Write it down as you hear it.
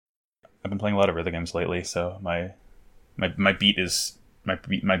I've been playing a lot of rhythm games lately, so my beat is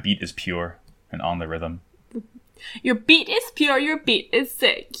pure and on the rhythm. Your beat is pure, your beat is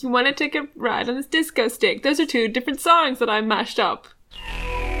sick. You want to take a ride on this disco stick. Those are two different songs that I mashed up.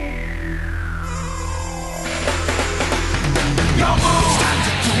 Your moves time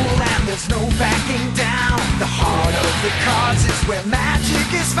to duel and there's no backing down. The heart of the cards is where magic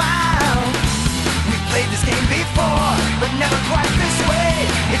is found. We've played this game before, but never quite this way.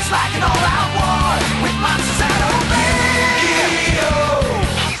 It's like an all-out war with monsters that obey. Yu-Gi-Oh!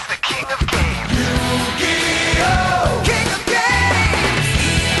 He's the king of games. Yu-Gi-Oh! King of games!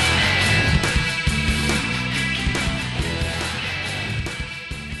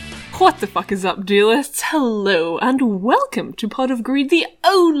 What the fuck is up, duelists? Hello, and welcome to Pod of Greed, the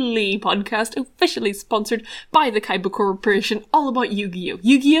only podcast officially sponsored by the Kaiba Corporation, all about Yu-Gi-Oh!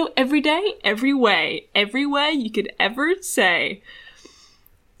 Yu-Gi-Oh! Every day, every way you could ever say.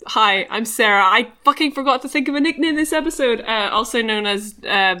 Hi, I'm Sarah. I fucking forgot to think of a nickname this episode, also known as,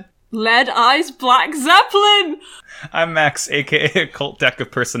 Lead Eyes Black Zeppelin! I'm Max, aka Cult Deck of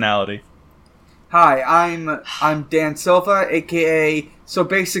Personality. Hi, I'm Dan Silva, aka, so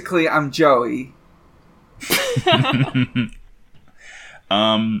basically I'm Joey.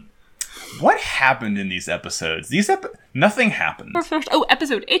 What happened in these episodes? Nothing happened.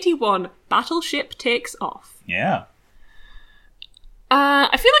 Episode 81, Battleship Takes Off. Yeah.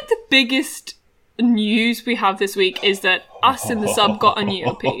 I feel like the biggest news we have this week is that us in the sub got a new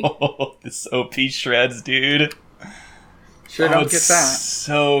OP. This OP shreds, dude. Sure don't get it's that.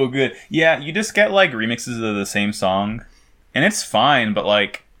 So good. Yeah, you just get like remixes of the same song, and it's fine, but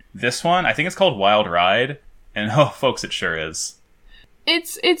like this one, I think it's called Wild Ride, and oh folks, it sure is. I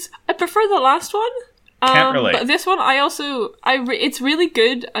prefer the last one. Can't relate. But this one, it's really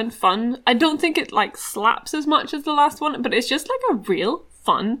good and fun. I don't think it like slaps as much as the last one, but it's just like a real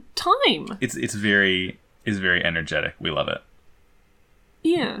fun time. It's very energetic. We love it.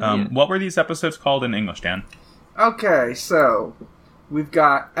 Yeah. What were these episodes called in English, Dan? Okay, so we've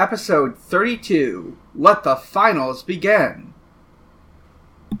got episode 32, Let the Finals Begin.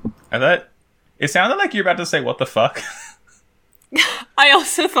 It sounded like you're about to say, what the fuck? I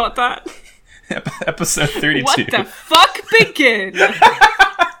also thought that. Episode 32. What the fuck begin?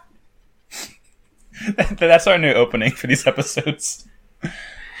 That's our new opening for these episodes.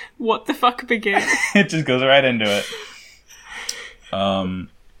 What the fuck begin? It just goes right into it.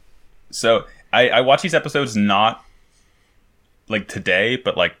 So I watch these episodes not like today,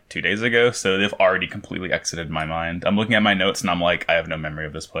 but like 2 days ago, so they've already completely exited my mind. I'm looking at my notes and I'm like, I have no memory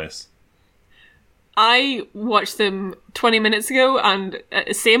of this place. I watched them 20 minutes ago and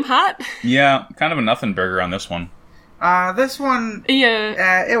same hat. Yeah, kind of a nothing burger on this one. This one,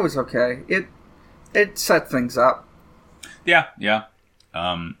 Yeah. it was okay. It set things up. Yeah.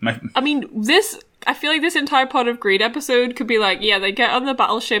 I feel like this entire Pod of Greed episode could be like, yeah, they get on the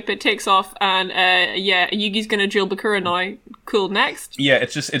battleship, it takes off, and Yugi's gonna duel Bakura now. Cool, next. Yeah,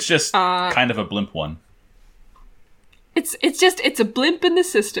 it's just kind of a blimp one. It's a blimp in the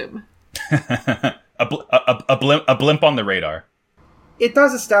system. a blimp on the radar. It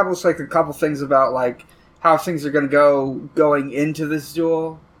does establish like a couple things about like how things are going into this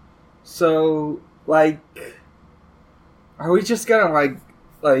duel. So like, are we just gonna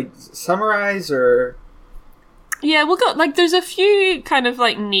like summarize or? Yeah, we'll go. Like, there's a few kind of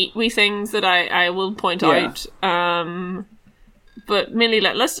like neat wee things that I will point out. But mainly,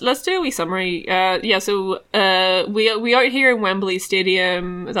 let's do a wee summary. So we out here in Wembley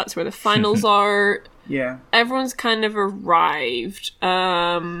Stadium. That's where the finals are. Yeah. Everyone's kind of arrived.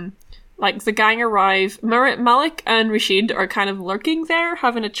 Like, the gang arrive. Malik and Rashid are kind of lurking there,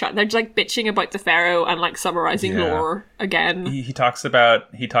 having a chat. They're just, like, bitching about the pharaoh and, like, summarizing lore again. He talks about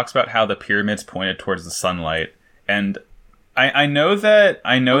how the pyramids pointed towards the sunlight, and I know that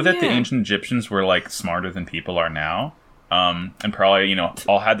the ancient Egyptians were, like, smarter than people are now, and probably,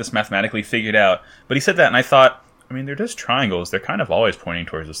 all had this mathematically figured out. But he said that, and I thought, I mean, they're just triangles. They're kind of always pointing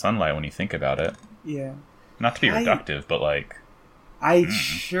towards the sunlight when you think about it. Yeah. Not to be reductive, but, like... I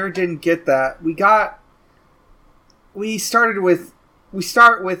sure didn't get that. We start with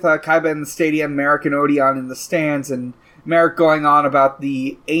Kaiba in the stadium, Merrick and Odeon in the stands, and Merrick going on about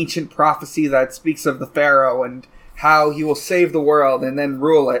the ancient prophecy that speaks of the Pharaoh and how he will save the world and then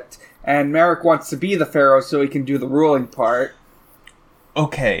rule it. And Merrick wants to be the Pharaoh so he can do the ruling part.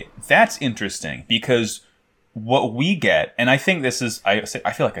 Okay, that's interesting, because what we get, and I think this is, I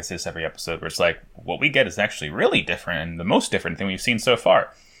feel like I say this every episode, where it's like, what we get is actually really different, and the most different thing we've seen so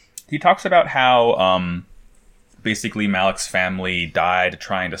far. He talks about how, basically Malik's family died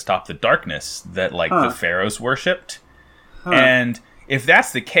trying to stop the darkness that, like, the pharaohs worshipped. And if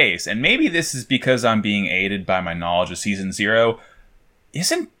that's the case, and maybe this is because I'm being aided by my knowledge of Season 0,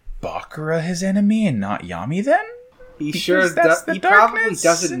 isn't Bakura his enemy and not Yami then? He Because sure that's the he probably darkness.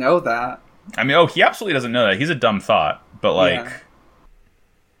 doesn't know that. I mean, he absolutely doesn't know that. He's a dumb thought. But, like, Yeah.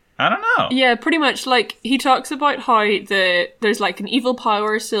 I don't know. Yeah, pretty much. Like, he talks about how there's like an evil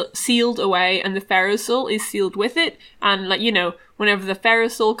power sealed away, and the Pharaoh Soul is sealed with it. And like, you know, whenever the Pharaoh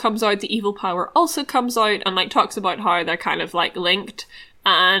Soul comes out, the evil power also comes out, and like talks about how they're kind of like linked.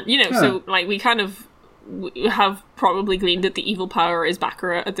 And you know, so like we kind of have probably gleaned that the evil power is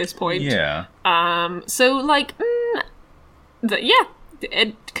Bakura at this point. Yeah. So like,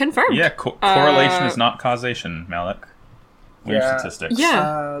 it confirmed. Yeah, correlation is not causation, Malik. Weird Yeah. statistics.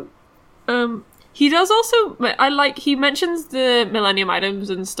 Yeah. He does also. He mentions the Millennium items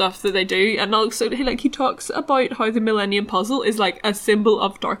and stuff that they do, and also he talks about how the Millennium Puzzle is like a symbol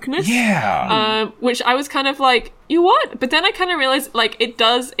of darkness. Yeah. Which I was kind of like, you what? But then I kind of realized, like, it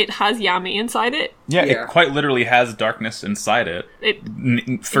has Yami inside it. Yeah, Yeah. it quite literally has darkness inside it.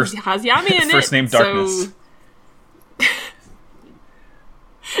 It First has Yami in it. first name Darkness. So...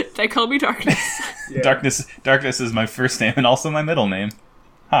 They call me Darkness. Yeah. Darkness is my first name and also my middle name.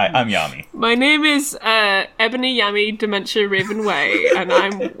 Hi, I'm Yami. My name is Ebony Yami Dementia Raven Way, and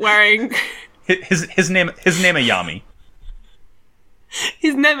I'm wearing His name a Yami.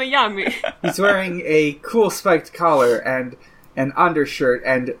 his name is Yami. He's wearing a cool spiked collar and an undershirt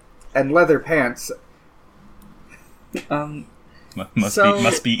and leather pants.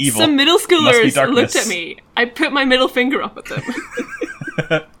 Must be evil. Some middle Must be schoolers darkness. looked at me. I put my middle finger up at them.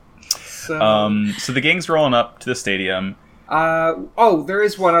 So the gang's rolling up to the stadium. There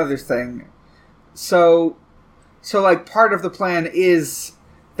is one other thing. So like part of the plan is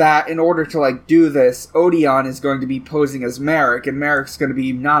that in order to like do this, Odeon is going to be posing as Merrick, and Merrick's going to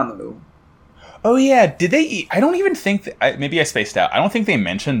be Namu. Oh yeah, did they? I don't even think maybe I spaced out. I don't think they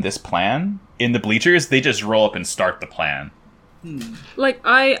mentioned this plan in the bleachers. They just roll up and start the plan. Like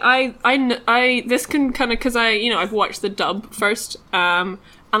I this can kind of, because I've watched the dub first, and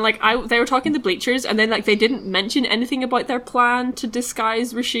like they were talking to bleachers, and then like they didn't mention anything about their plan to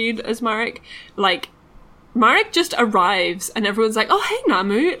disguise Rashid as Marek. Like Marek just arrives, and everyone's like, "Oh, hey,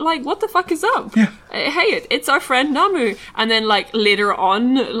 Namu! Like, what the fuck is up? Yeah. Hey, it's our friend Namu." And then like later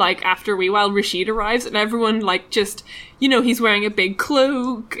on, like after a wee while, Rashid arrives, and everyone like just, he's wearing a big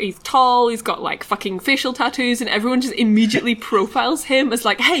cloak, he's tall, he's got like fucking facial tattoos, and everyone just immediately profiles him as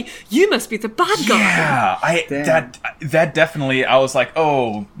like, "Hey, you must be the bad guy." Yeah, Damn. that definitely. I was like,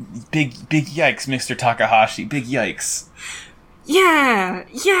 oh, big yikes, Mr. Takahashi, big yikes.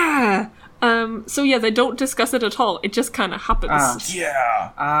 Yeah. So yeah, they don't discuss it at all. It just kind of happens.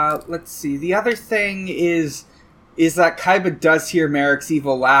 Yeah. Let's see. The other thing is that Kaiba does hear Merrick's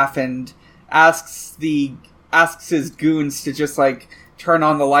evil laugh and asks his goons to just like turn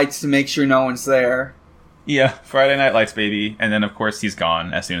on the lights to make sure no one's there. Yeah, Friday Night Lights, baby. And then, of course, he's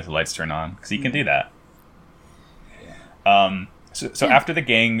gone as soon as the lights turn on, because he can do that. So after the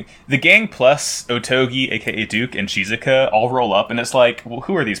gang plus Otogi, aka Duke, and Shizuka all roll up, and it's like, well,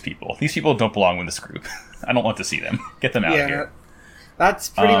 who are these people? These people don't belong in this group. I don't want to see them. Get them out of here. That's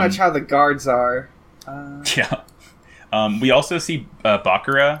pretty much how the guards are. Yeah. We also see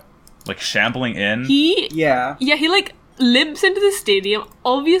Bakura, like, shambling in. He like limps into the stadium,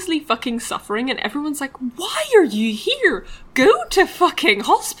 obviously fucking suffering, and everyone's like, "Why are you here? Go to fucking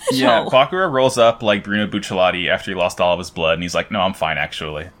hospital." Yeah, Bakura rolls up like Bruno Bucciolati after he lost all of his blood, and he's like, "No, I'm fine,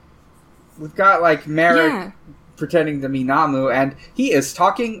 actually." We've got like Merrick Yeah. pretending to be Namu, and he is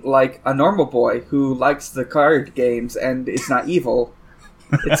talking like a normal boy who likes the card games and is not evil.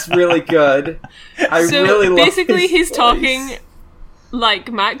 It's really good. I So really love basically, his he's voice. talking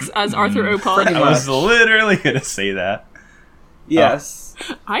like Max as Arthur Opon. pretty I was much. literally gonna say that. Yes.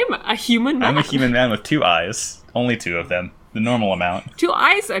 I'm a human man. I'm a human man with 2 eyes. Only 2 of them. The normal amount. 2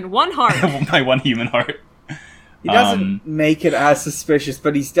 eyes and 1 heart. My 1 human heart. He doesn't make it as suspicious,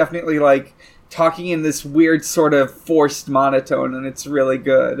 but he's definitely like talking in this weird sort of forced monotone, and it's really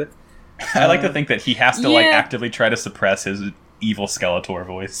good. I like to think that he has to like Yeah. actively try to suppress his evil Skeletor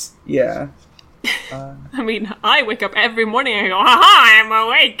voice. Yeah. I mean, I wake up every morning and I go, "Haha, I'm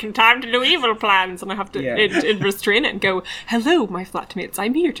awake and time to do evil plans," and I have to Yeah. restrain it and go, "Hello, my flatmates,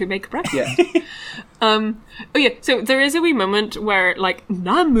 I'm here to make breakfast." Yeah. So there is a wee moment where like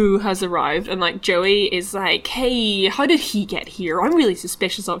Namu has arrived and like Joey is like, "Hey, how did he get here? I'm really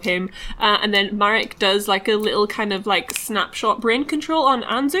suspicious of him." And then Marek does like a little kind of like snapshot brain control on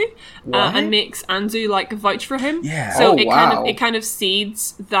Anzu, What? and makes Anzu like vouch for him. Yeah. So Oh, wow. it kind of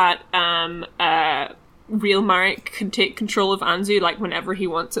seeds that real Marek can take control of Anzu like whenever he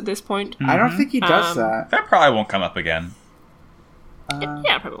wants at this point. I don't think he does that. That probably won't come up again.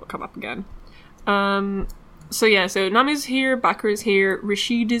 Yeah, probably won't come up again. So Namu's here, Bakr is here,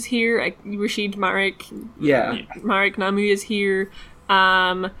 Rashid is here, Rashid, Marek. Yeah. Marek, Namu is here.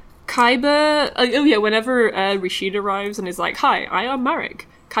 Kaiba, whenever Rashid arrives and is like, "Hi, I am Marek,"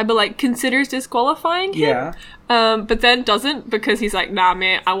 Kaiba, like, considers disqualifying him. Yeah. But then doesn't, because he's like, "Nah,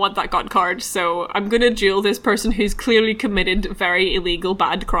 mate, I want that god card, so I'm gonna duel this person who's clearly committed very illegal,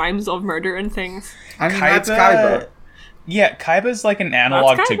 bad crimes of murder and things." I mean, that's Kaiba. Yeah, Kaiba's like an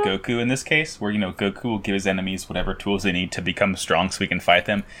analog to Kaiba. Goku in this case, where, Goku will give his enemies whatever tools they need to become strong so he can fight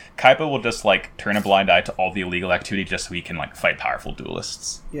them. Kaiba will just, like, turn a blind eye to all the illegal activity just so he can, like, fight powerful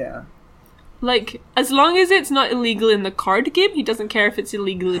duelists. Yeah. Like, as long as it's not illegal in the card game, he doesn't care if it's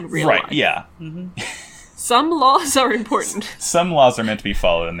illegal in real life. Right, yeah. Some laws are important. Some laws are meant to be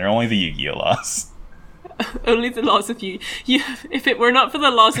followed, and they're only the Yu-Gi-Oh! Laws. Only the laws of Yu-Gi-Oh! If it were not for the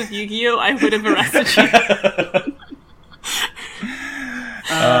laws of Yu-Gi-Oh!, I would have arrested you.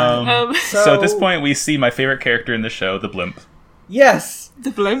 So at this point, we see my favorite character in the show, the Blimp. Yes. The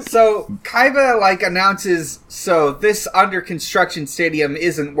blimp. So Kaiba, like, announces, so this under construction stadium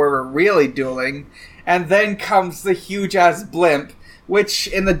isn't where we're really dueling, and then comes the huge-ass blimp, which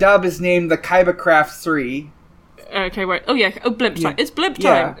in the dub is named the Kaiba Craft 3. Okay, wait. Oh, yeah. Oh, blimp time. Yeah. It's blimp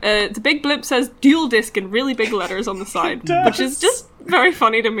Yeah. time. The big blimp says dual disc in really big letters on the side, which is just very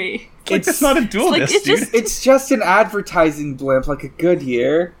funny to me. Like, that's not a duel like, disc, it's dude. just- It's just an advertising blimp, like a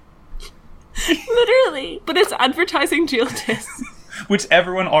Goodyear. Literally. But it's advertising dual discs. Which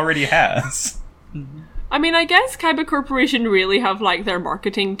everyone already has. I mean, I guess Kaiba Corporation really have, like, their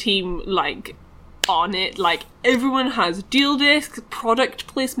marketing team, like, on it. Like, everyone has dual discs, product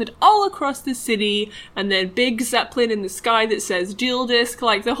placement all across the city, and then big Zeppelin in the sky that says dual disc.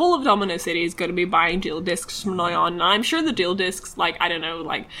 Like, the whole of Domino City is going to be buying dual discs from now on. And I'm sure the dual discs, like, I don't know,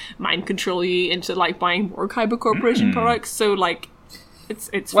 like, mind control you into, like, buying more Kaiba Corporation products. So, like, it's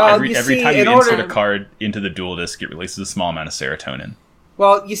Well, fine. Every see, time you in insert order- a card into the dual disc, it releases a small amount of serotonin.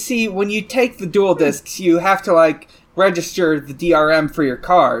 Well, you see, when you take the dual discs, you have to, like, register the DRM for your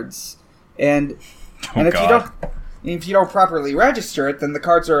cards. And Oh, if God. if you don't properly register it, then the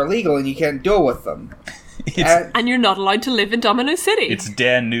cards are illegal and you can't duel with them. It's, And you're not allowed to live in Domino City. it's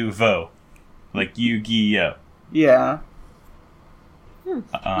Dan Nouveau. Like Yu-Gi-Oh! Yeah.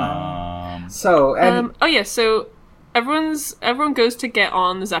 So, and So everyone goes to get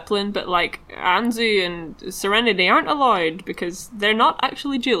on the Zeppelin, but like Anzu and Serenity aren't allowed because they're not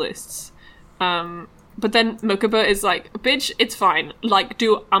actually duelists. But then Mokuba is like, "Bitch, it's fine. Like,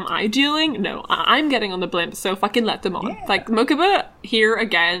 am I dueling? No, I'm getting on the blimp, so fucking let them on." Yeah. Like, Mokuba here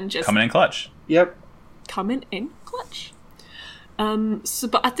again, just Coming in clutch. yep. coming in clutch.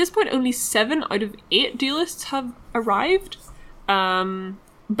 But at this point, only 7 out of 8 duelists have arrived.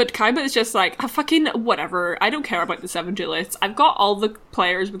 But Kaiba is just like, fucking whatever. I don't care about the 7 duelists. I've got all the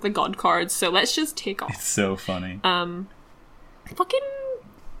players with the god cards, so let's just take off. It's so funny. Fucking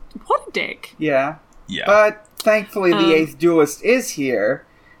what a dick. Yeah. Yeah. But thankfully, the 8th duelist is here,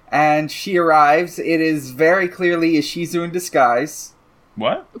 and she arrives. It is very clearly Ishizu in disguise.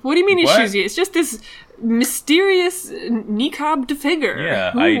 What? What do you mean What? Ishizu? It's just this mysterious niqabbed figure.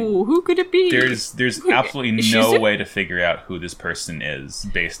 Yeah, who could it be? There's absolutely no Ishizu? way to figure out who this person is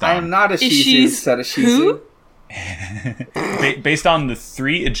based I on am not Ishizu, Ishiz- said Ishizu. who? based on the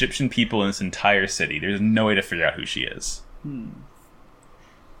 3 Egyptian people in this entire city. There's no way to figure out who she is.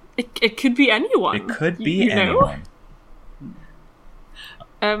 It could be anyone. It could be you know?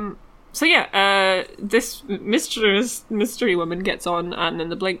 anyone. So yeah, this mysterious mystery woman gets on, and then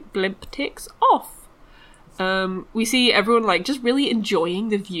the blimp takes off. We see everyone like just really enjoying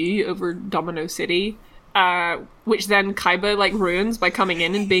the view over Domino City, which then Kaiba like ruins by coming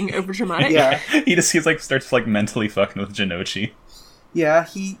in and being overdramatic. Yeah. He just like starts like mentally fucking with Jinochi. Yeah,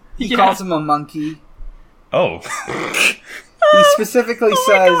 he Yeah. calls him a monkey. Oh. He specifically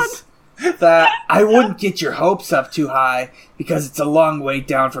says that I wouldn't get your hopes up too high because it's a long way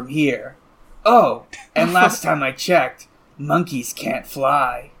down from here. Oh, and last time I checked, monkeys can't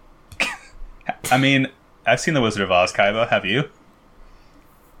fly. I mean, I've seen The Wizard of Oz, Kaiba. Have you?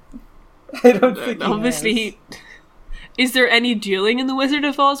 I don't think he Obviously, has. is there any dueling in The Wizard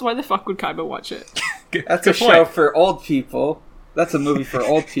of Oz? Why the fuck would Kaiba watch it? That's Good a point. show for old people. That's a movie for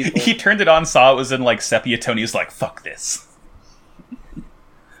old people. He turned it on, saw it was in like sepia tone. He was like, "Fuck this."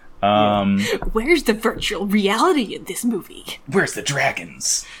 Where's the virtual reality in this movie? Where's the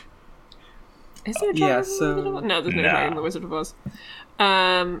dragons? Is there a Yeah, dragon in The Wizard of so- Oz? No, there's no Nah. dragon in The Wizard of Oz.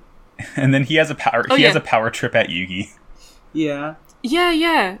 And then he has a power. Oh, he has yeah. a power trip at Yugi. Yeah.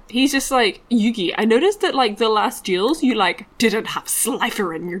 Yeah. He's just like, Yugi, I noticed that, like, the last duels, you, like, didn't have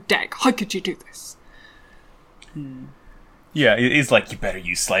Slifer in your deck. How could you do this? Yeah, he's like, you better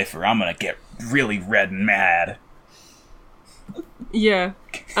use Slifer, I'm gonna get really red and mad. Yeah.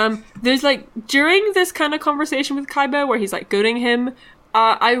 There's like, during this kind of conversation with Kaiba where he's like goading him,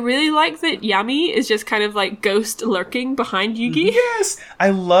 I really like that Yami is just kind of like ghost lurking behind Yugi. Yes! I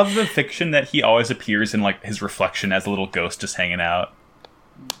love the fiction that he always appears in like his reflection as a little ghost just hanging out.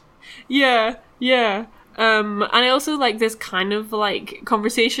 Yeah, yeah. And I also like this kind of like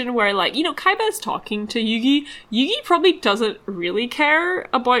conversation where like, you know, Kaiba's talking to Yugi. Yugi probably doesn't really care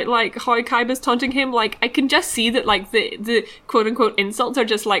about like how Kaiba's taunting him. Like, I can just see that like the quote unquote insults are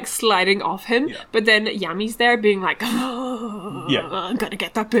just like sliding off him. Yeah. But then Yami's there being like, oh, yeah, I'm gonna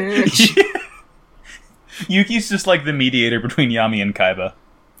get that bitch. Yugi's just like the mediator between Yami and Kaiba.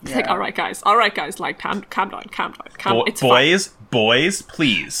 It's like, all right, guys, like, calm down. It's boys,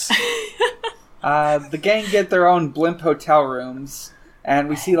 please. The gang get their own blimp hotel rooms, and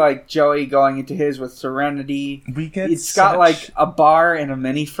we see like Joey going into his with Serenity. It's got like a bar and a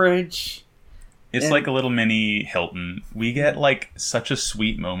mini fridge. It's like a little mini Hilton. We get like such a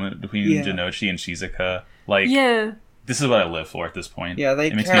sweet moment between Jinochi and Shizuka. Like, this is what I live for at this point. Yeah,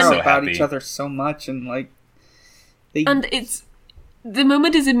 they care about each other so much, and like, the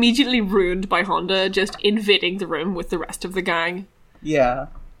moment is immediately ruined by Honda just invading the room with the rest of the gang. Yeah.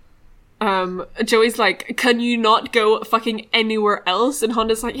 Joey's like, can you not go fucking anywhere else? And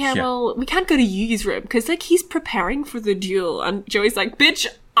Honda's like, well, we can't go to Yugi's room because like he's preparing for the duel. And Joey's like, bitch,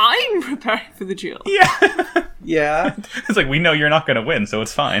 I'm preparing for the duel. Yeah. Yeah. It's like, we know you're not gonna win, so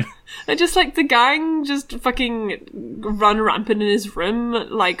it's fine. And just like the gang just fucking run rampant in his room.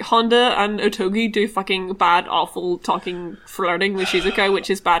 Like Honda and Otogi do fucking bad, awful talking, flirting with Shizuka, which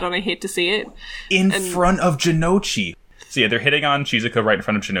is bad and I hate to see it. In front of Jinochi. So yeah, they're hitting on Shizuka right in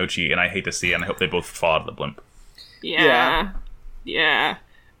front of Jinochi, and I hate to see it, and I hope they both fall out of the blimp. Yeah.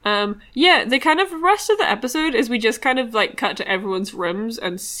 The kind of rest of the episode is we just kind of like cut to everyone's rooms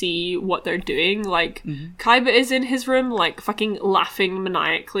and see what they're doing. Like, Kaiba is in his room, like fucking laughing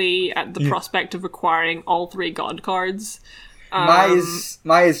maniacally at the prospect of acquiring all 3 god cards. Maya's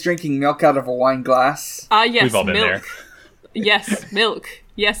drinking milk out of a wine glass. Yes, we've all been milk. there. Yes, milk.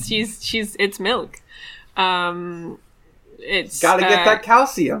 Yes, it's milk. It's gotta get that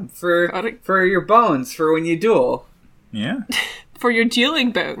calcium for your bones for when you duel. Yeah. For your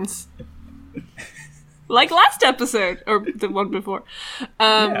dueling bones. Like last episode, or the one before.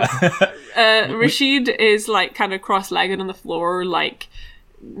 Rashid is like kind of cross-legged on the floor, like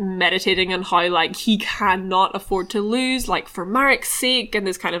meditating on how like he cannot afford to lose, like for Marek's sake, and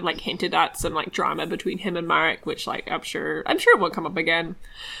there's kind of like hinted at some like drama between him and Marek, which like I'm sure it won't come up again.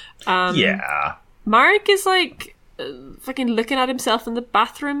 Marek is like fucking looking at himself in the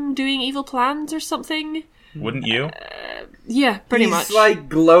bathroom doing evil plans or something. Wouldn't you? Yeah, pretty much. He's like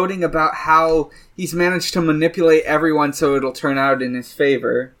gloating about how he's managed to manipulate everyone so it'll turn out in his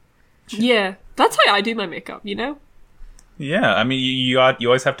favor. Yeah, that's how I do my makeup, you know? Yeah, I mean, you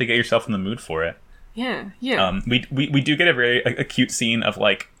always have to get yourself in the mood for it. Yeah. We do get a very cute scene of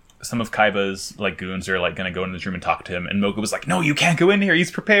like some of Kaiba's like goons are like gonna go into his room and talk to him, and Moga was like, "No, you can't go in here. He's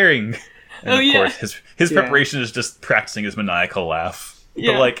preparing." And of course, his preparation is just practicing his maniacal laugh.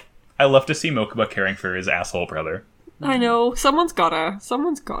 Yeah. But like, I love to see Mokuba caring for his asshole brother. I know. Someone's gotta.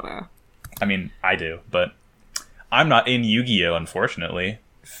 I mean, I do, but I'm not in Yu-Gi-Oh! Unfortunately.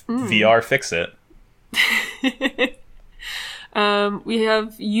 VR, fix it. We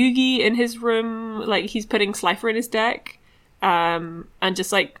have Yugi in his room, like he's putting Slifer in his deck, and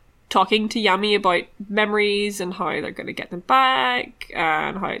just like talking to Yami about memories and how they're going to get them back,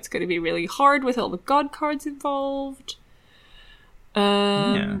 and how it's going to be really hard with all the god cards involved.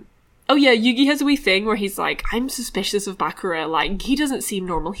 Oh yeah, Yugi has a wee thing where he's like, I'm suspicious of Bakura, like, he doesn't seem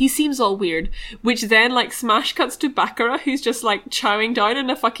normal, he seems all weird. Which then, like, smash cuts to Bakura, who's just, like, chowing down on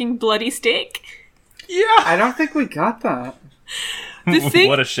a fucking bloody steak. Yeah! I don't think we got that.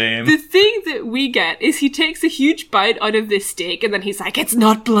 What a shame. The thing that we get is he takes a huge bite out of this steak, and then he's like, it's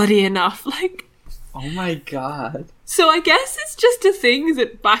not bloody enough, like... Oh my god. So I guess it's just a thing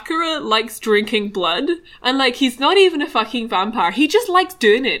that Bakura likes drinking blood, and like he's not even a fucking vampire. He just likes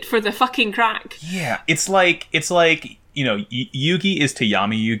doing it for the fucking crack. Yeah, it's like you know, Yugi is to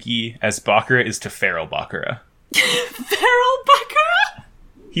Yami Yugi as Bakura is to Feral Bakura. Feral Bakura?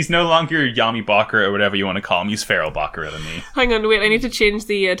 He's no longer Yami Bakura or whatever you want to call him. He's Feral Bakura to me. Hang on, wait. I need to change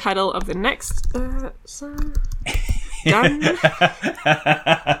the title of the next. Done.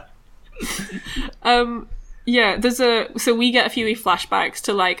 Yeah, so we get a few flashbacks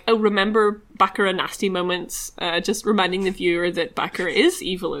to like, remember Bakura nasty moments, just reminding the viewer that Bakura is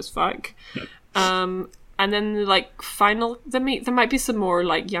evil as fuck. And And then the, like, final... There might be some more,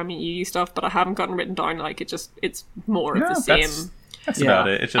 like, Yami Yugi stuff, but I haven't gotten written down. Like, it's more of the same. That's about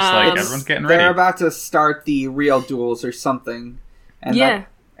it. It's just like everyone's getting ready. They're about to start the real duels or something. And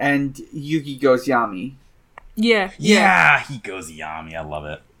and Yugi goes Yami. Yeah, he goes Yami. I love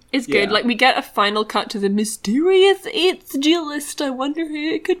it. It's good. Like, we get a final cut to the mysterious 8th duelist. I wonder who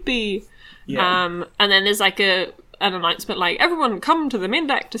it could be. Yeah. And then there's, like, an announcement, like, everyone come to the main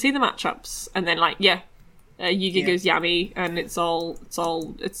deck to see the matchups. And then, like, Yugi goes Yami, and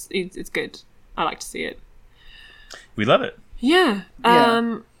it's good. I like to see it. We love it. Yeah.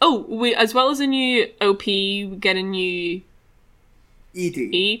 We, as well as a new OP, we get a new... ED.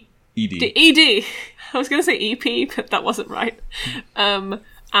 ED. I was going to say EP, but that wasn't right. And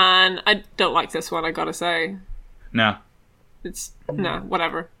I don't like this one, I gotta say. No.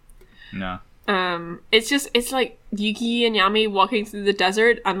 Whatever. No. It's like Yugi and Yami walking through the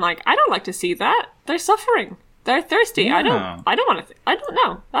desert, and like, I don't like to see that. They're suffering. They're thirsty. Yeah. I don't want to. I don't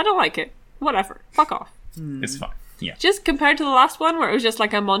know. I don't like it. Whatever. Fuck off. It's fine. Yeah. Just compared to the last one, where it was just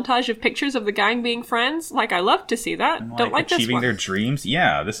like a montage of pictures of the gang being friends. Like, I love to see that. And, don't like this one. Achieving their dreams.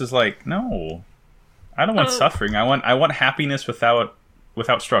 Yeah. This is like, no. I don't want suffering. I want happiness without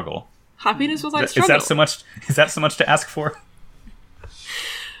struggle. Happiness without struggle. Is that so much to ask for?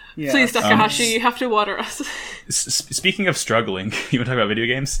 Yeah. Please, Takahashi, you have to water us. Speaking of struggling, you want to talk about video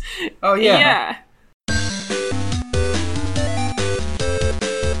games? Oh, yeah. Yeah.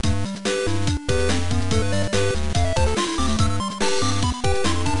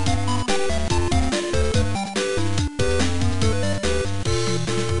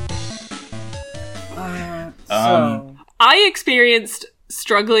 I experienced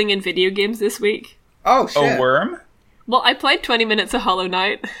struggling in video games this week. Oh, shit. A worm? Well, I played 20 minutes of Hollow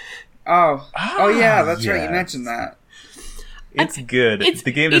Knight. Oh, yeah, that's right. You mentioned that. It's good.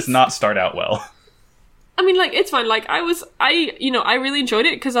 The game does not start out well. I mean, like, it's fine. Like, I really enjoyed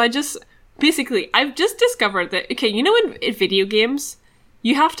it because I've just discovered that, okay, you know, in video games,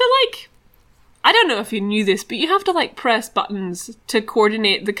 you have to, like, I don't know if you knew this, but you have to, like, press buttons to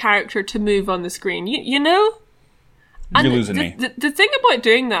coordinate the character to move on the screen. You know? You're losing me. The thing about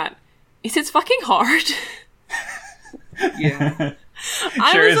doing that is it's fucking hard. Yeah.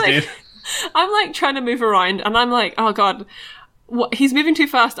 Sure is, dude. I'm like trying to move around, and I'm like, oh god, he's moving too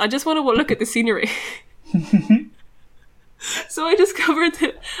fast. I just want to look at the scenery. So I discovered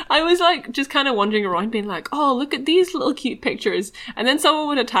that I was like just kind of wandering around, being like, oh, look at these little cute pictures, and then someone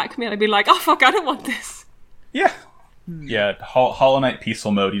would attack me, and I'd be like, oh fuck, I don't want this. Yeah. Yeah. Hollow Knight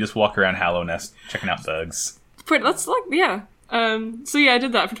peaceful mode. You just walk around Hallow Nest checking out bugs. But that's like, yeah. So yeah, I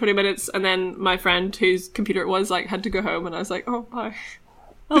did that for 20 minutes, and then my friend, whose computer it was, like, had to go home, and I was like, oh, bye.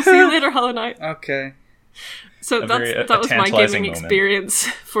 I'll see you later, Hollow Knight. Okay. So that was my gaming experience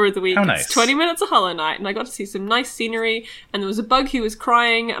for the week. How nice. It's 20 minutes of Hollow Knight, and I got to see some nice scenery, and there was a bug who was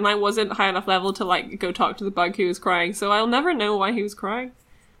crying, and I wasn't high enough level to, like, go talk to the bug who was crying, so I'll never know why he was crying.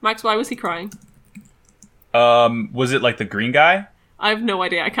 Max, why was he crying? Was it, like, the green guy? I have no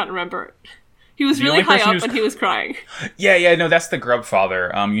idea. I can't remember. He was really high up and he was crying. Yeah, no, that's the grub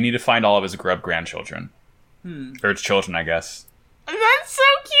father. You need to find all of his grub grandchildren. Or his children, I guess. That's so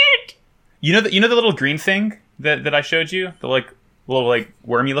cute! You know the little green thing that I showed you? The, like, little, like,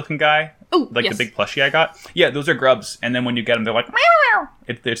 wormy looking guy? Oh, like yes. The big plushie I got? Yeah, those are grubs. And then when you get them, they're like, meow, meow.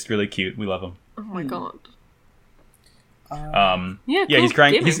 It's really cute. We love them. Oh my god. Yeah, he's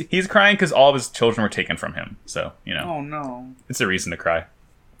crying. He's crying because all of his children were taken from him. So, you know. Oh, no. It's a reason to cry.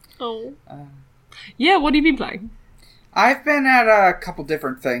 Oh. Yeah, what have you been playing? I've been at a couple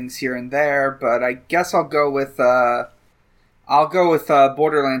different things here and there, but I guess I'll go with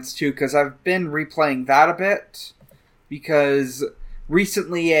Borderlands 2 because I've been replaying that a bit. Because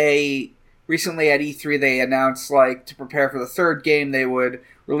recently at E3 they announced, like, to prepare for the third game they would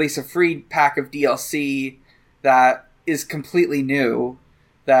release a free pack of DLC that is completely new,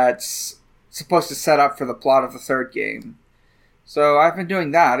 that's supposed to set up for the plot of the third game. So I've been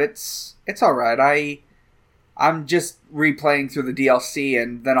doing that. It's alright. I'm just replaying through the DLC,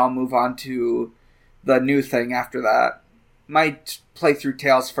 and then I'll move on to the new thing after that. Might play through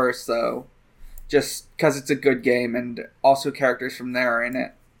Tales first, though, just because it's a good game, and also characters from there are in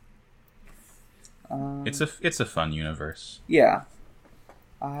it. It's a fun universe. Yeah.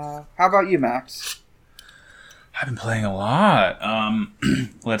 How about you, Max? I've been playing a lot.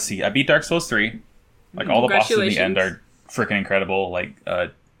 Let's see. I beat Dark Souls 3. Like, all the bosses in the end are freaking incredible. Like,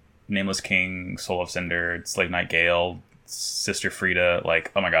 Nameless King, Soul of Cinder, Slave Knight Gale, Sister Frida.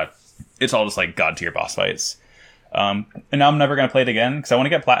 Like, oh my god. It's all just, like, god-tier boss fights. And now I'm never going to play it again, because I want to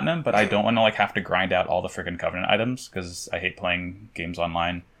get Platinum, but I don't want to, like, have to grind out all the freaking Covenant items, because I hate playing games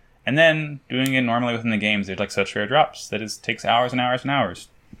online. And then doing it normally within the games, there's like such rare drops that it takes hours and hours and hours.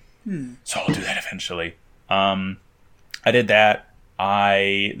 So I'll do that eventually. I did that.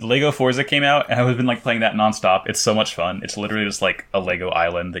 Lego Forza came out, and I've been like playing that nonstop. It's so much fun. It's literally just like a Lego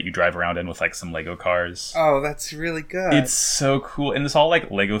island that you drive around in with like some Lego cars. Oh, that's really good. It's so cool, and it's all like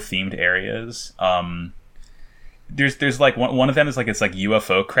Lego themed areas. There's like one of them is like it's like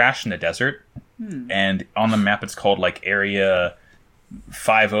UFO crash in the desert, and on the map it's called like Area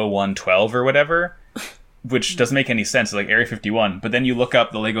 50112 or whatever, which doesn't make any sense. It's like Area 51, but then you look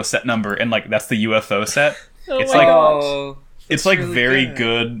up the Lego set number, and like that's the UFO set. It's like it's like really very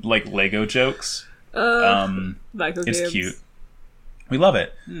good like Lego jokes. Lego it's games. cute. We love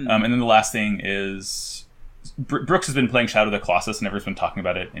it. And then the last thing is Brooks has been playing Shadow of the Colossus, and everyone's been talking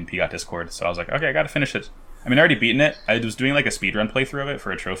about it in PGOT Discord. So I was like, okay, I gotta finish it. I mean, I already beaten it. I was doing like a speedrun playthrough of it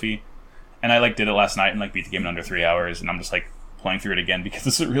for a trophy, and I like did it last night and like beat the game in under 3 hours. And I'm just like playing through it again because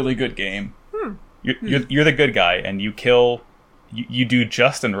it's a really good game. You're the good guy, and you kill. You do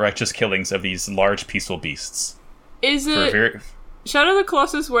just and righteous killings of these large peaceful beasts. Is it Shadow of the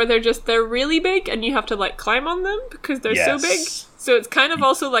Colossus where they're really big and you have to like climb on them because they're so big? So it's kind of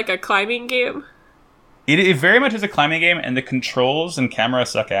also like a climbing game. It very much is a climbing game, and the controls and camera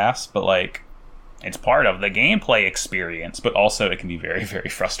suck ass, but like it's part of the gameplay experience. But also it can be very, very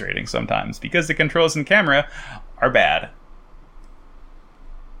frustrating sometimes because the controls and camera are bad.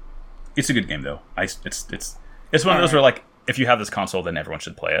 It's a good game though. It's one of those where like if you have this console, then everyone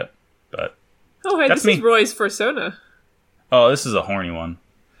should play it. But oh, hey, this is Roy's Persona. Oh, this is a horny one.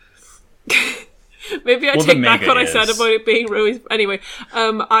 Maybe I take back what I said about it being Roy's. Anyway,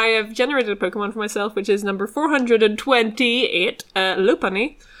 I have generated a Pokemon for myself, which is number 428,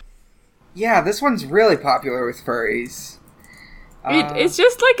 Lopunny. Yeah, this one's really popular with furries. It's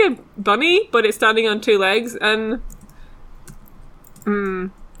just like a bunny, but it's standing on 2 legs, and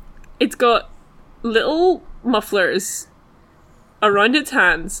it's got little mufflers around its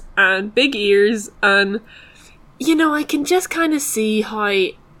hands and big ears, and you know, I can just kind of see how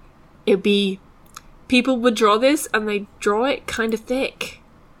it'd be. People would draw this, and they draw it kind of thick.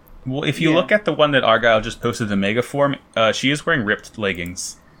 Well, if you look at the one that Argyle just posted in Mega form, she is wearing ripped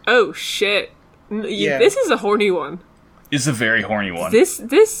leggings. Oh shit! This is a horny one. It's a very horny one.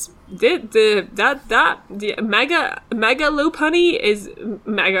 The mega Lopunny is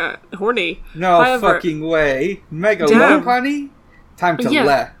mega horny. No fucking way. Mega Lopunny? Time to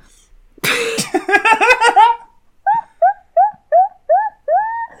let.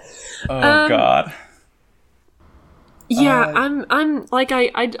 Oh god. Yeah, I'm like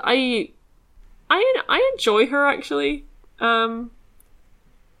I enjoy her actually.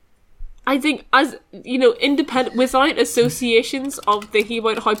 I think, as you know, independent without associations of thinking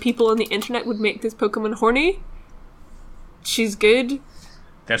about how people on the internet would make this Pokemon horny, she's good.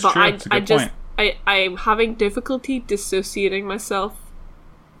 That's true. It's a good point. I'm having difficulty dissociating myself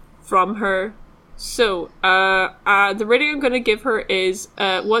from her. So, the rating I'm going to give her is,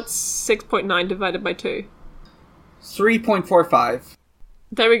 what's 6.9 divided by 2? 3.45.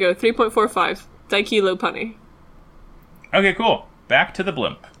 There we go, 3.45. Thank you, Lopunny. Okay, cool. Back to the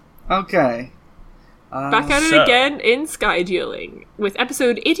blimp. Okay. Back at it again in Sky Dueling, with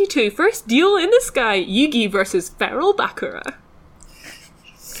episode 82, First Duel in the Sky, Yugi versus Feral Bakura.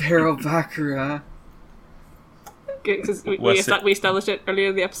 Feral Bakura. Because we established it earlier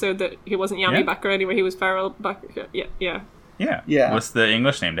in the episode that he wasn't Yami Bakura anyway, he was Feral Bakura. Yeah. What's the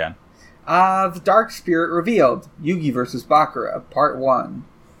English name, Dan? The Dark Spirit Revealed, Yugi versus Bakura, Part 1.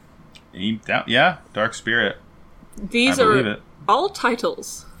 Dark Spirit. These are all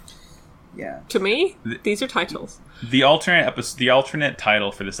titles. Yeah. To me, these are titles. The alternate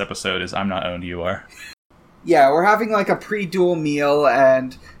title for this episode is I'm Not Owned, You Are. Yeah, we're having like a pre-duel meal,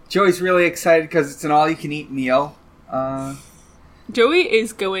 and Joey's really excited because it's an all-you-can-eat meal. Joey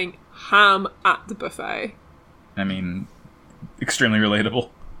is going ham at the buffet. I mean, extremely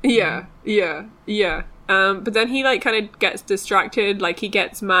relatable. Yeah. But then he like kind of gets distracted, like he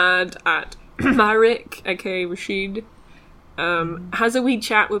gets mad at Marek, aka Rashid. Has a wee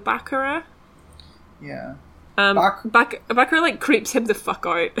chat with Bakura. Yeah. Bakura like creeps him the fuck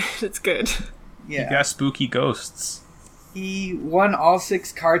out. It's good. Yeah. He got spooky ghosts. He won all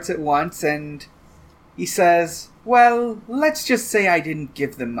 6 cards at once, and he says, well, let's just say I didn't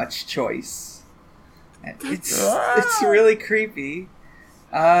give them much choice. It's really creepy.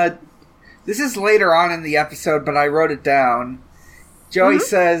 This is later on in the episode, but I wrote it down. Joey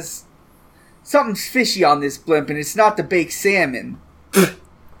says, something's fishy on this blimp, and it's not the baked salmon.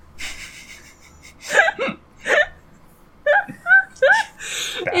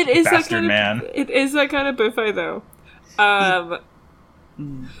 It is that kind of buffet, though.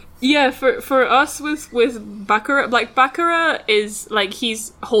 Yeah, for us with Baccarat, like Baccarat is like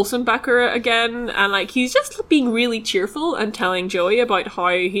he's wholesome Baccarat again, and like he's just being really cheerful and telling Joey about how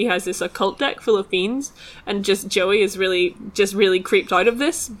he has this occult deck full of fiends, and just Joey is really creeped out of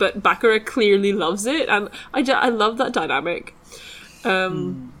this, but Baccarat clearly loves it, and I love that dynamic.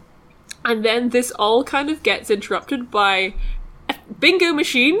 And then this all kind of gets interrupted by a bingo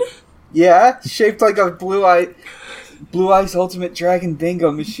machine. Yeah, shaped like a Blue Eyes Ultimate Dragon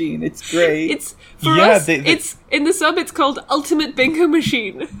bingo machine. It's great. It's for us. It's in the sub. It's called Ultimate Bingo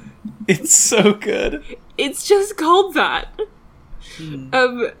Machine. It's so good. It's just called that. And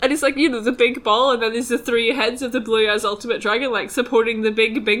it's like, the big ball, and then there's the 3 heads of the Blue Eyes Ultimate Dragon, like supporting the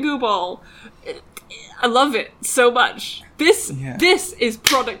big bingo ball. I love it so much. This is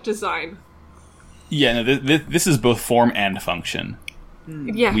product design. Yeah, no, this is both form and function.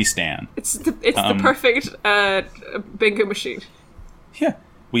 Yeah, we stand. It's the perfect bingo machine. Yeah,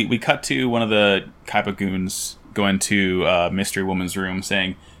 we cut to one of the Kaiba goons going to Mystery Woman's room,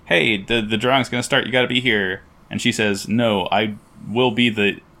 saying, "Hey, the drawing's gonna start. You got to be here." And she says, "No, I will be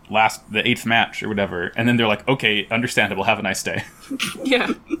the 8th match or whatever." And then they're like, "Okay, understandable. Have a nice day."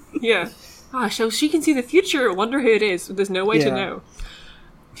 Yeah. Ah, so she can see the future. Wonder who it is. There's no way to know.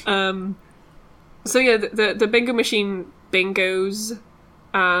 So yeah, the bingo machine bingos.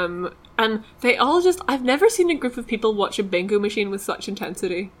 And they all I've never seen a group of people watch a bingo machine with such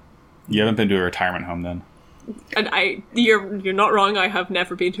intensity. You haven't been to a retirement home then? And you're not wrong, I have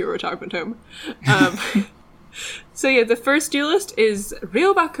never been to a retirement home. So yeah, the first duelist is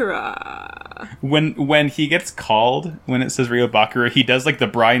Rio Baccarat. When he gets called, when it says Rio Baccarat, he does like the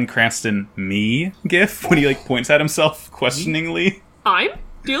Bryan Cranston me gif, when he like points at himself questioningly. I'm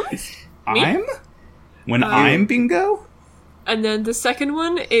duelist? Me? I'm? When I'm bingo? And then the second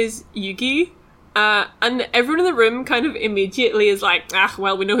one is Yugi. And everyone in the room kind of immediately is like,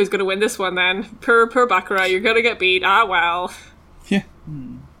 well, we know who's going to win this one then. Poor Baccarat, you're going to get beat. Well. Yeah.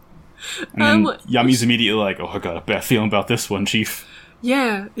 And then Yami's immediately like, I got a bad feeling about this one, Chief.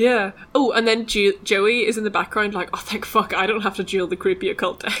 Yeah. Oh, and then Joey is in the background like, thank fuck, I don't have to duel the creepy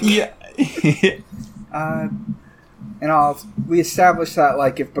occult deck. Yeah. We established that,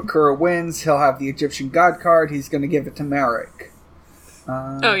 like, if Bakura wins, he'll have the Egyptian God card. He's going to give it to Merrick.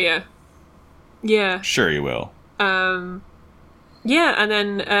 Oh, yeah. Yeah. Sure he will. Yeah, and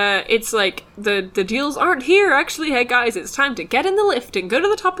then it's like, the deals aren't here, actually. Hey, guys, it's time to get in the lift and go to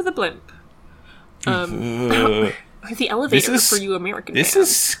the top of the blimp. The elevator for you American This fans.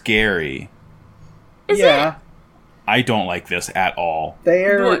 is scary. Is it? I don't like this at all.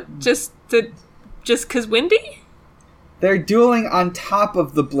 What, just because windy? They're dueling on top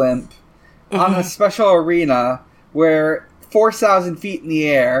of the blimp on a special arena where 4,000 feet in the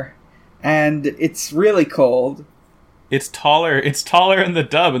air, and it's really cold. It's taller in the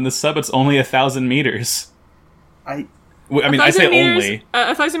dub. In the sub, it's only 1,000 meters. I say only.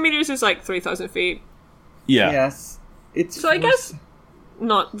 1,000 meters is like 3,000 feet. Yeah. Yes. So I guess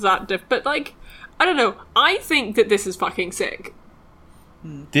not that diff, but like, I don't know. I think that this is fucking sick.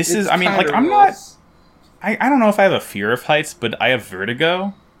 I'm not... I don't know if I have a fear of heights, but I have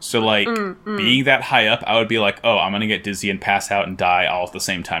vertigo. So, like, being that high up, I would be like, I'm going to get dizzy and pass out and die all at the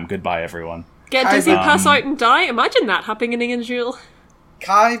same time. Goodbye, everyone. Get dizzy, pass out, and die? Imagine that happening in Duel.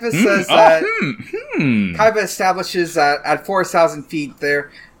 Kaiba says that... Kaiba establishes that at 4,000 feet, there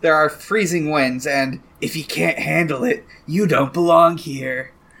are freezing winds, and if you can't handle it, you don't belong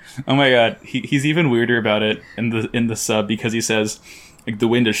here. Oh my god, he's even weirder about it in the sub, because he says... Like, the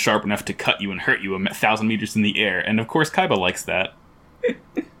wind is sharp enough to cut you and hurt you 1,000 meters in the air. And of course, Kaiba likes that.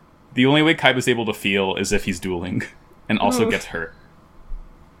 The only way Kaiba's able to feel is if he's dueling. And also gets hurt.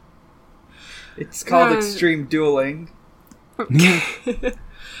 It's called extreme dueling. Yeah,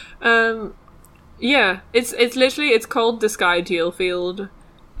 it's literally, it's called the Sky Duel Field.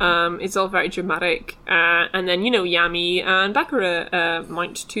 It's all very dramatic. And then, Yami and Baccarat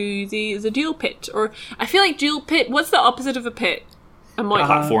mount to the duel pit. Or, I feel like duel pit, what's the opposite of a pit? A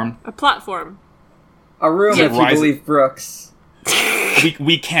platform. A platform. A room, if you believe Brooks.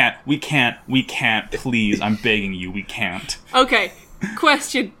 We can't, please. I'm begging you, we can't. Okay,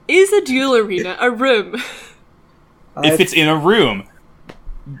 question. Is a duel arena a room? If it's in a room.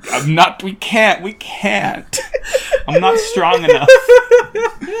 We can't. I'm not strong enough.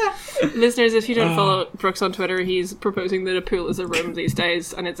 Listeners, if you don't follow Brooks on Twitter, he's proposing that a pool is a room these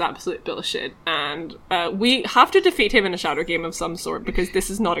days, and it's absolute bullshit. And we have to defeat him in a shadow game of some sort, because this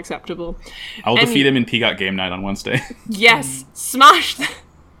is not acceptable. I'll defeat him in Peacock Game Night on Wednesday. Yes! Smash!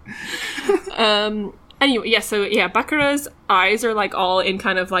 Anyway, Baccarat's eyes are like all in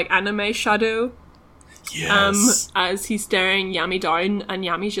kind of like anime shadow. Yes. As he's staring Yami down, and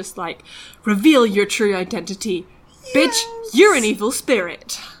Yami's just like, reveal your true identity. Bitch, you're an evil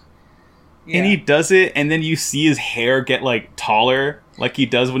spirit. Yeah. And he does it, and then you see his hair get, like, taller, like he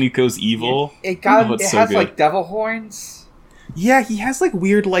does when he goes evil. It it's so has good. like devil horns. Yeah, he has, like,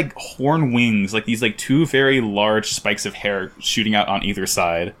 weird, like, horn wings, like these, like, two very large spikes of hair shooting out on either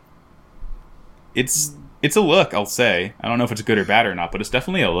side. It's a look, I'll say. I don't know if it's good or bad or not, but it's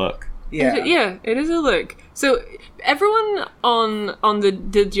definitely a look. Yeah. It is a look. So everyone on the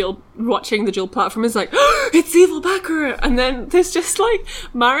dual watching the dual platform is like, oh, it's evil Bakura, and then there's just like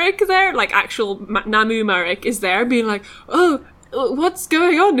Marek there, like actual Namu Marek is there, being like, oh, what's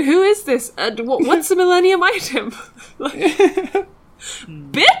going on? Who is this? And what's the Millennium item? Like,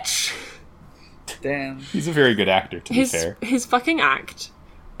 bitch. Damn. He's a very good actor, to be fair. His fucking act.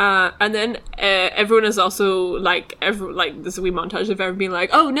 And then everyone is also like, there's a wee montage of everyone being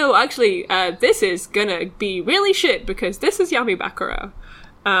like, oh no, actually, this is gonna be really shit because this is Yami Bakura.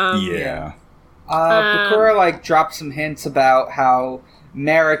 Yeah. Bakura like dropped some hints about how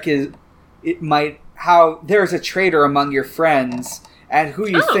Merrick how there's a traitor among your friends, and who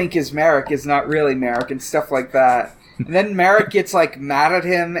you think is Merrick is not really Merrick, and stuff like that. And then Merrick gets like mad at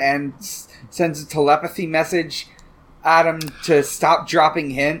him and sends a telepathy message at him to stop dropping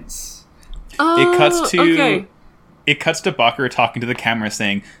hints. Oh, It cuts to okay. Bakura talking to the camera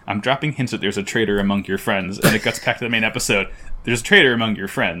saying, I'm dropping hints that there's a traitor among your friends, and it cuts back to the main episode. There's a traitor among your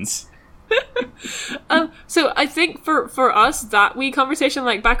friends. So I think for us, that wee conversation,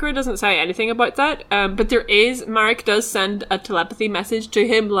 like, Bakura doesn't say anything about that, but Marek does send a telepathy message to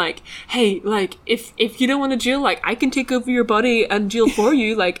him, like, hey, like, if you don't want to duel, like, I can take over your body and duel for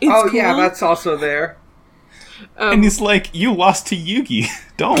you, like, it's cool. Yeah, that's also there. And he's like, you lost to Yugi.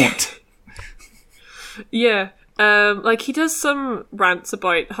 Don't. Yeah. Like, he does some rants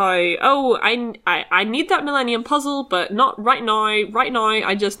about how, I need that Millennium Puzzle, but not right now. Right now,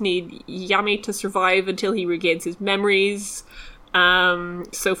 I just need Yami to survive until he regains his memories.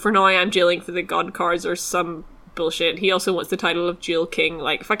 So for now, I'm dueling for the God cards or some bullshit. He also wants the title of Duel King.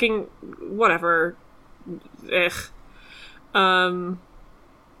 Like, fucking whatever. Ugh.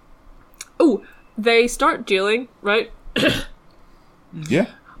 They start dueling, right? Yeah.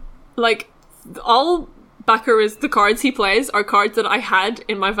 Like, all Bakura's, the cards he plays are cards that I had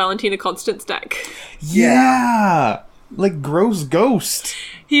in my Valentina Constance deck. Yeah. Like Gross Ghost.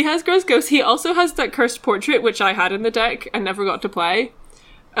 He has Gross Ghost. He also has that Cursed Portrait, which I had in the deck and never got to play.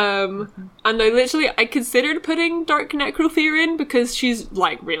 And I considered putting Dark Necrofear in because she's,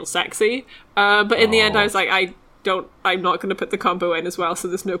 like, real sexy. But in the end, I was like, I'm not going to put the combo in as well, so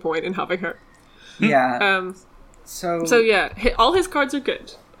there's no point in having her. Yeah. So yeah, all his cards are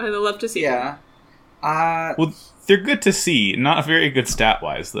good. I'd love to see them. Well, they're good to see. Not very good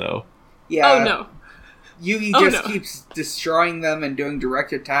stat-wise, though. Yeah. Oh, no. Yugi just keeps destroying them and doing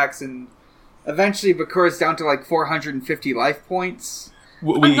direct attacks, and eventually Bakura's down to like 450 life points.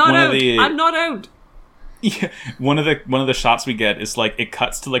 I'm not out. Yeah, one of the shots we get is like it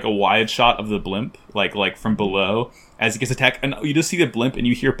cuts to like a wide shot of the blimp, like from below as he gets attacked, and you just see the blimp and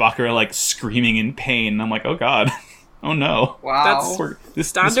you hear Bakura like screaming in pain. And I'm like, oh god, oh no, Wow, that's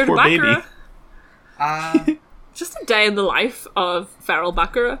standard poor Bakura. baby. Just a day in the life of feral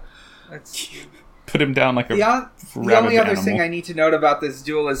Bakura. Put him down like a the only rabid other animal. thing I need to note about this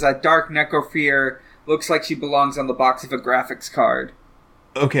duel is that Dark Necrofear looks like she belongs on the box of a graphics card.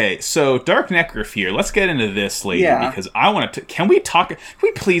 Okay, so Dark Necrofear. Let's get into this, lady, because I want to. Can we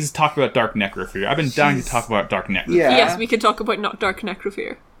please talk about Dark Necrofear? I've been dying to talk about Dark Necrofear. Yeah. Yes, we can talk about not Dark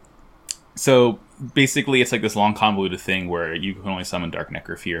Necrofear. So basically, it's like this long convoluted thing where you can only summon Dark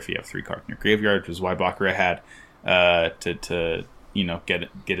Necrofear if you have 3 cards in your graveyard, which is why Bakura had to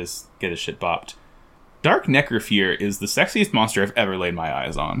get his shit bopped. Dark Necrofear is the sexiest monster I've ever laid my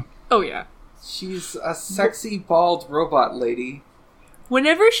eyes on. Oh yeah, she's a sexy bald robot lady.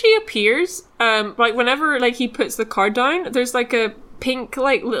 Whenever she appears, whenever he puts the card down, there's like a pink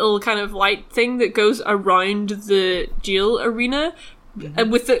little kind of light thing that goes around the duel arena,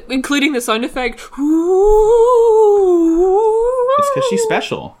 and including the sound effect. It's because she's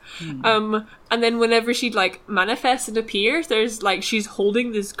special. And then whenever she manifests and appears, there's she's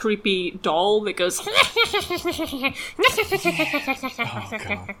holding this creepy doll that goes. Oh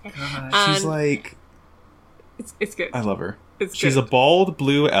god, she's like. It's good. I love her. She's a bald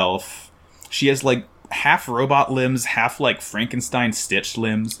blue elf. She has half robot limbs, half Frankenstein stitched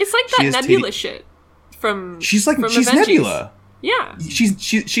limbs. It's like that Nebula shit from. She's from she's Avengers. Nebula. Yeah.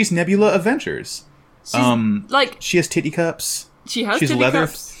 She's Nebula Avengers. She's, she has titty cups. She has titty leather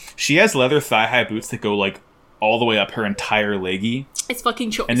cups. She has leather thigh high boots that go all the way up her entire leggy. It's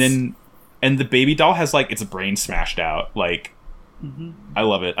fucking choice. And then And the baby doll has, like, its brain smashed out. Like, I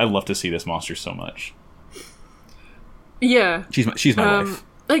love it. I love to see this monster so much. Yeah. She's my wife.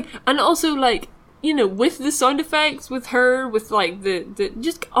 Like, and also, like, you know, with the sound effects, with her, with, like, the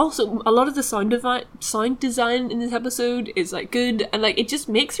just also, a lot of the sound design in this episode is, like, good, and, like, it just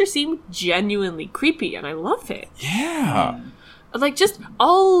makes her seem genuinely creepy, and I love it. Yeah. Like, just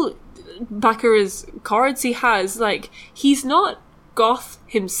all Bakura's cards he has, like, he's not goth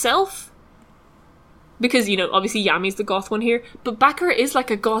himself, because, you know, obviously Yami's the goth one here, but Bakura is, like,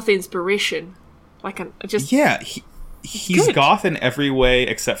 a goth inspiration. Like, just... Yeah, he's good. goth in every way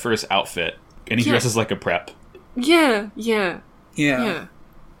except for his outfit. And he dresses like a prep. Yeah. Yeah. And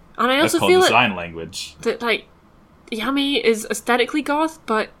I That's also called feel design language. that, like, Yami is aesthetically goth,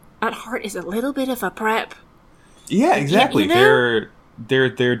 but at heart is a little bit of a prep. Yeah, exactly. You know? They're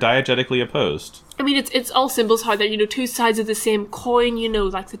diegetically opposed. I mean, it's all symbols how they're, you know, two sides of the same coin, you know,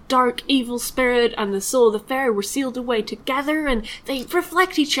 like the dark evil spirit and the soul of the fairy were sealed away together, and they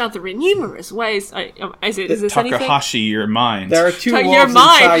reflect each other in numerous ways. Is this anything? Takahashi, your mind. There are two Your wolves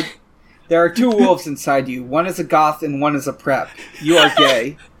mind. inside. There are two wolves inside you. One is a goth and one is a prep. You are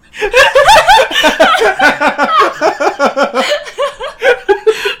gay.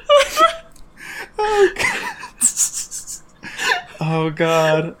 Oh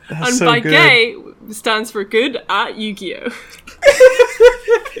god, that's And so by good. gay stands for good at Yu-Gi-Oh!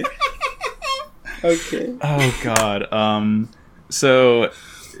 Okay. Oh god. So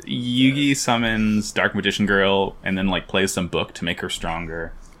Yugi summons Dark Magician Girl and then like plays some book to make her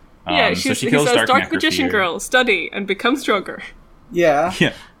stronger. Yeah, So she he kills says, Dark Necrofear. Magician Girl, study and become stronger. Yeah.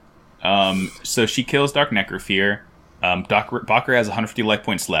 Yeah. So she kills Dark Necrofear. Bakura has 150 life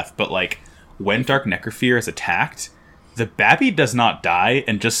points left, but like when Dark Necrofear is attacked, the Babby does not die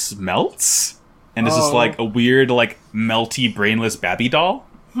and just melts, and is just like a weird, like melty, brainless Babby doll.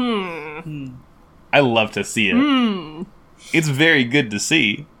 I love to see it. It's very good to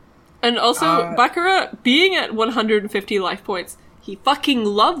see. And also, Bakura, being at 150 life points, he fucking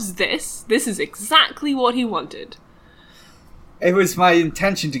loves this. This is exactly what he wanted. It was my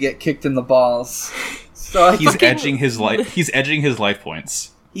intention to get kicked in the balls. So He's edging his life. He's edging his life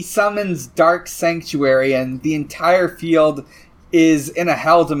points. he summons Dark Sanctuary, and the entire field is in a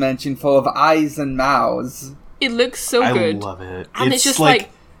hell dimension full of eyes and mouths. It looks so good. I love it. And it's just like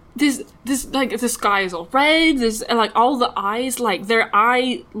this like the sky is all red, there's like all the eyes, like their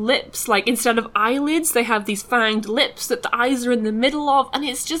eye lips, like instead of eyelids they have these fanged lips that the eyes are in the middle of, and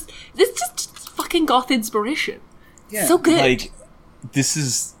it's just fucking goth inspiration. Yeah. So good. like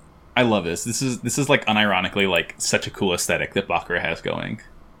I love this. This is like unironically like such a cool aesthetic that Bakura has going.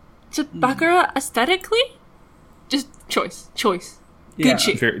 So Bakura aesthetically, just choice. Yeah. Good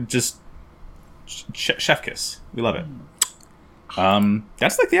shit. Just chef kiss. We love it.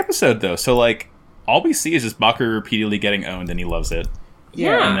 That's like the episode though. So like all we see is just Bakura repeatedly getting owned, and he loves it.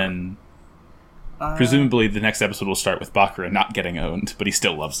 Yeah. And then presumably the next episode will start with Bakura not getting owned, but he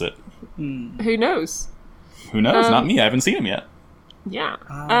still loves it. Who knows? Who knows? Not me. I haven't seen him yet. Yeah.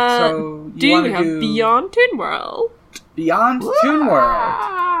 So do you we have Beyond Toon World? Beyond Toon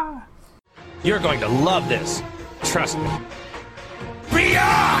World? You're going to love this. Trust me.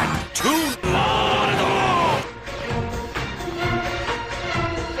 Beyond Toon World!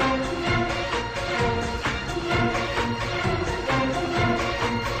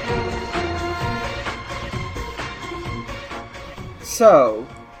 So,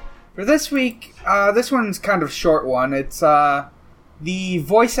 for this week, this one's kind of a short one. It's the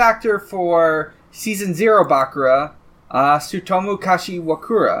voice actor for Season 0 Bakura, Tsutomu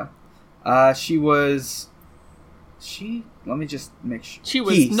Kashiwakura. Let me just make sure. She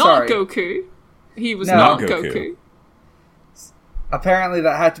was not sorry. Goku. He was No. not Not Goku. Goku. Apparently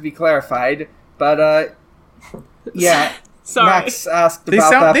that had to be clarified, but yeah. Sorry. Max asked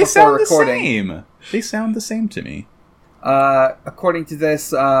about that before recording. the same. They sound the same to me. According to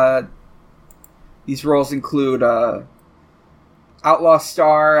this, these roles include Outlaw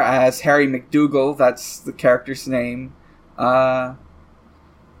Star as Harry McDougal, that's the character's name, Tenchi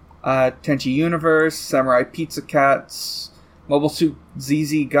Universe, Samurai Pizza Cats, Mobile Suit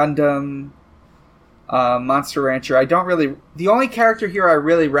ZZ Gundam, Monster Rancher. The only character here I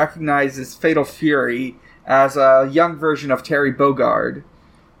really recognize is Fatal Fury as a young version of Terry Bogard.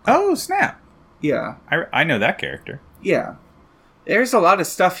 Oh snap! Yeah. I know that character. Yeah. There's a lot of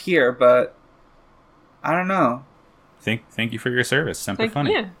stuff here, but I don't know. Thank you for your service. Semper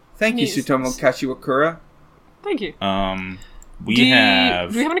funny. Yeah. Thank you, Yes. Tsutomu Kashiwakura. Thank you. We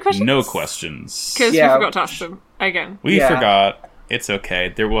have do we have any questions? no questions. Because Yeah. we forgot to ask them again. We Yeah. forgot, It's okay.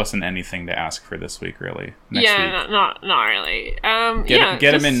 There wasn't anything to ask for this week, really. Next week. Not really.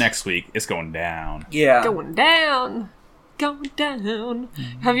 Get him in next week. It's going down. Yeah. Going down.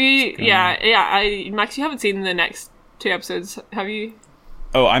 Have you? Yeah. Max, you haven't seen the next 2 episodes, have you?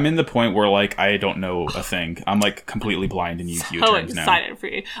 Oh, I'm in the point where, like, I don't know a thing. I'm, like, completely blind in Yu-Gi-Oh! So terms now. excited for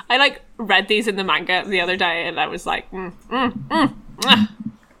you. I, like, read these in the manga the other day, and I was like,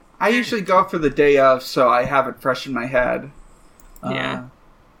 I usually go for the day of, so I have it fresh in my head. Yeah.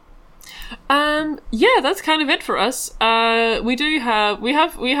 That's kind of it for us. We did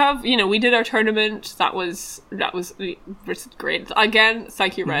our tournament. That was great. Again,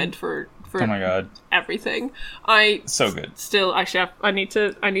 thank you, Red, for Oh my god. everything. So good. Still, actually, I need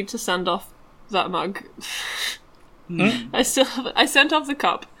to send off that mug. I sent off the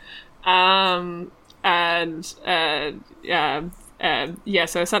cup. So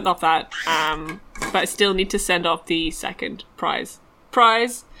I sent off that. But I still need to send off the second prize.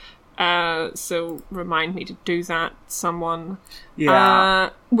 So remind me to do that, someone. Yeah.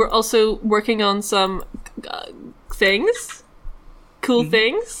 We're also working on some things. Cool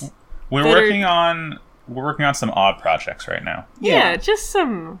things. We're working on some odd projects right now. Yeah, just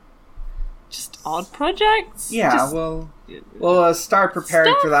odd projects. Yeah, we'll start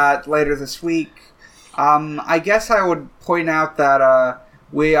preparing for that later this week. I guess I would point out that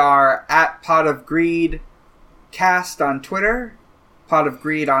we are at Pot of Greed Cast on Twitter, Pot of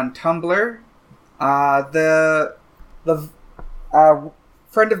Greed on Tumblr. The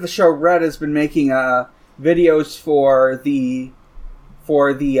friend of the show, Red, has been making videos for the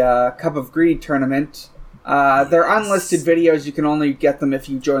Cup of Greed tournament. They're unlisted videos. You can only get them if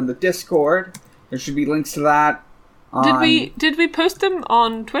you join the Discord. There should be links to that. Did we post them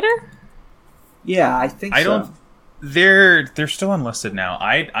on Twitter? Yeah, I think so. They're still unlisted now.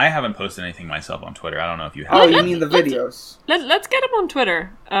 I haven't posted anything myself on Twitter. I don't know if you have. Oh, you mean the videos? Let's get them on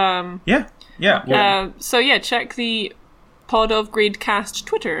Twitter. Yeah. So check the Pod of Greed Cast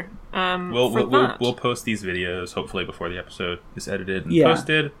Twitter. We'll post these videos hopefully before the episode is edited and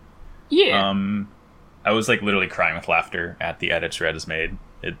posted. Yeah. I was like literally crying with laughter at the edits Red has made.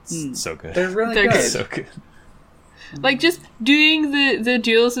 It's so good. They're really They're good. good. So good. Like, just doing the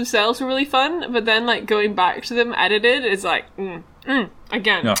duels themselves were really fun, but then, like, going back to them edited is like,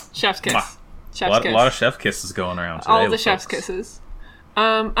 again, No. chef's kiss. Mwah. Chef's kiss. A lot of chef kisses going around today. All the chef's kisses.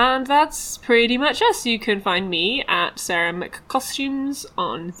 And that's pretty much us. You can find me at Sarah McCostumes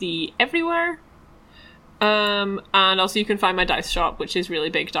on the everywhere. And also you can find my dice shop, which is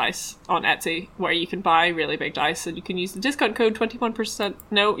Really Big Dice on Etsy, where you can buy really big dice, and you can use the discount code 21%.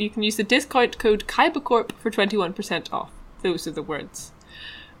 No, you can use the discount code KaibaCorp for 21% off. Those are the words.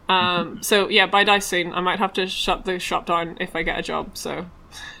 So yeah, buy dice soon. I might have to shut the shop down if I get a job, so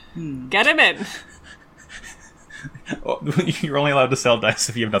get him in. You're only allowed to sell dice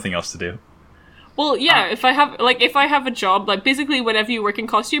if you have nothing else to do. Well, yeah, if I have a job, like, basically whenever you work in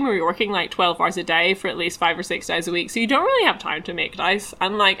costume, you're working, like, 12 hours a day for at least 5 or 6 days a week, so you don't really have time to make dice,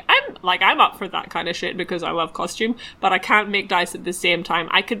 and, I'm up for that kind of shit because I love costume, but I can't make dice at the same time.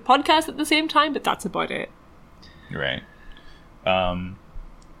 I could podcast at the same time, but that's about it. Right. I'm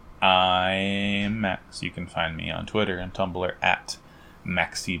Max. You can find me on Twitter and Tumblr at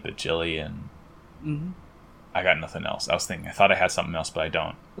MaxyBajillion. Mm-hmm. I got nothing else. I thought I had something else, but I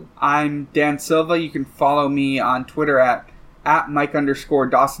don't. I'm Dan Silva. You can follow me on Twitter at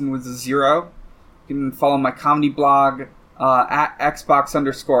Mike_Dawson with a 0. You can follow my comedy blog at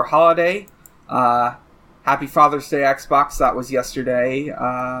Xbox_holiday. Happy Father's Day, Xbox. That was yesterday.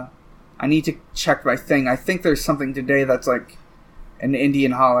 I need to check my thing. I think there's something today that's like an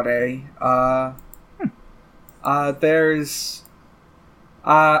Indian holiday.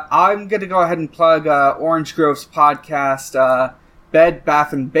 I'm going to go ahead and plug Orange Grove's podcast, Bed,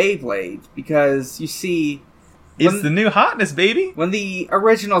 Bath, and Beyblade, because, you see... It's the new hotness, baby! When the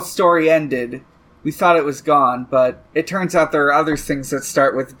original story ended, we thought it was gone, but it turns out there are other things that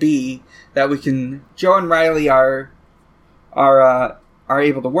start with B that Joe and Riley are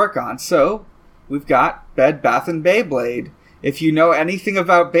able to work on. So, we've got Bed, Bath, and Beyblade. If you know anything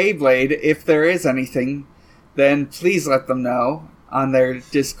about Beyblade, if there is anything, then please let them know on their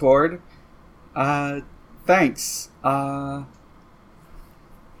Discord. Thanks.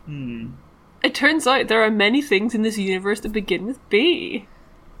 It turns out there are many things in this universe that begin with B.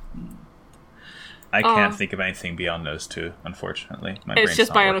 I can't think of anything beyond those two, unfortunately. It's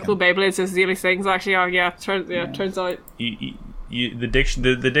just Bionicle Beyblades is the only things, actually. Turns out.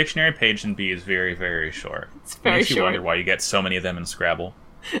 The dictionary page in B is very, very short. It's very Makes you short. wonder why you get so many of them in Scrabble.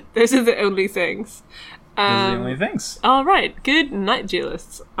 Those are the only things. Those are the only things. All right. Good night,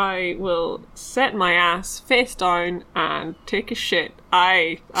 duelists. I will set my ass face down and take a shit.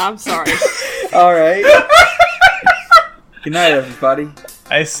 I'm sorry. All right. Good night, everybody.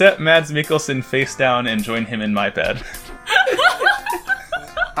 I set Mads Mikkelsen face down and join him in my bed.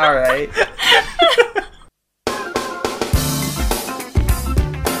 All right.